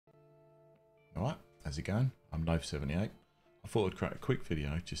how's it going? I'm Loaf78. I thought I'd create a quick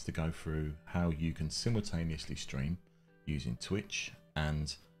video just to go through how you can simultaneously stream using Twitch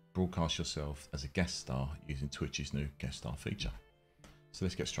and broadcast yourself as a guest star using Twitch's new guest star feature. So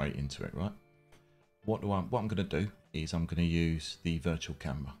let's get straight into it, right? What I'm going to do is I'm going to use the virtual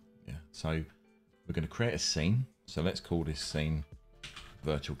camera. Yeah. So we're going to create a scene. So let's call this scene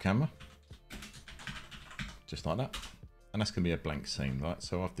virtual camera, just like that. And that's going to be a blank scene, right?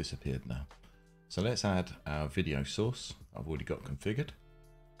 So I've disappeared now. So let's add our video source. I've already got configured.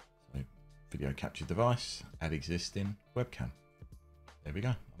 So video capture device, add existing webcam. There we go,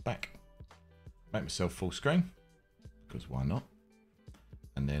 I'm back. Make myself full screen, because why not?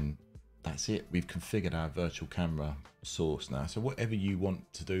 And then that's it. We've configured our virtual camera source now. So whatever you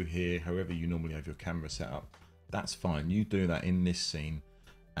want to do here, however you normally have your camera set up, that's fine. You do that in this scene,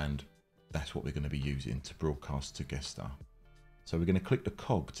 and that's what we're going to be using to broadcast to guest star. So we're going to click the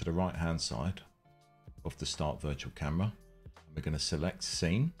cog to the right hand side of the start virtual camera. And we're going to select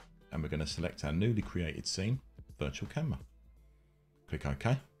scene, and we're going to select our newly created scene, virtual camera. Click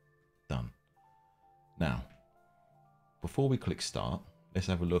OK. Done. Now, before we click start, let's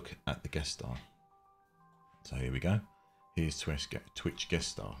have a look at the guest star. So here we go. Here's Twitch guest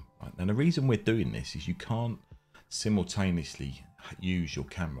star. Right. Now the reason we're doing this is you can't simultaneously use your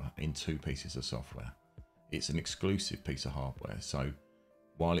camera in two pieces of software. It's an exclusive piece of hardware. So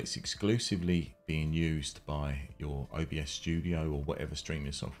while it's exclusively being used by your OBS studio or whatever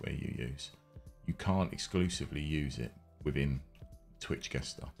streaming software you use, you can't exclusively use it within Twitch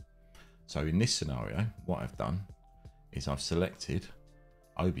guest star. So in this scenario, what I've done is I've selected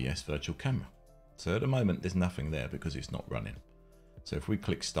OBS virtual camera. So at the moment there's nothing there because it's not running. So if we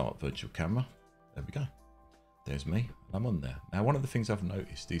click start virtual camera, there we go. There's me, I'm on there. Now one of the things I've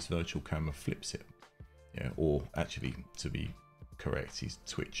noticed is virtual camera flips it. Yeah, or actually to be correct is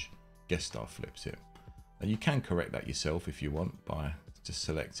Twitch guest star flips it. Now you can correct that yourself if you want by just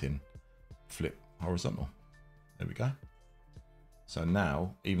selecting flip horizontal. There we go. So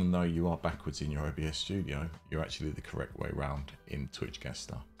now, even though you are backwards in your OBS studio, you're actually the correct way around in Twitch guest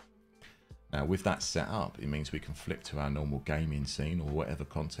star. Now with that set up, it means we can flip to our normal gaming scene or whatever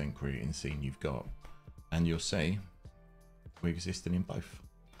content creating scene you've got. And you'll see we're existing in both.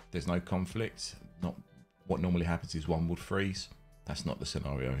 There's no conflict. Not what normally happens is one would freeze. That's not the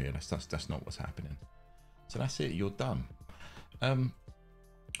scenario here. That's not what's happening. So that's it. You're done.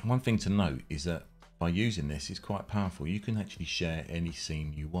 One thing to note is that by using this, it's quite powerful. You can actually share any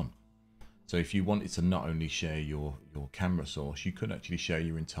scene you want. So if you wanted to not only share your camera source, you could actually share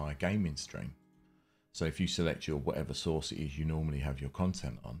your entire gaming stream. So if you select your whatever source it is you normally have your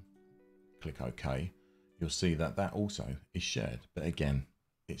content on, click OK. You'll see that that also is shared, but again,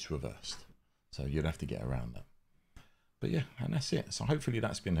 it's reversed. So you'd have to get around that. But yeah, and that's it. So hopefully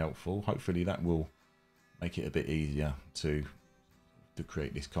that's been helpful. Hopefully that will make it a bit easier to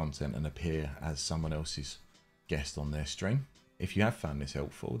create this content and appear as someone else's guest on their stream. If you have found this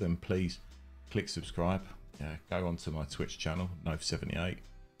helpful, then please click subscribe. Go onto my Twitch channel, Loaf78,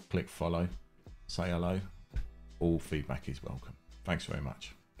 click follow, say hello. All feedback is welcome. Thanks very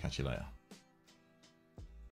much. Catch you later.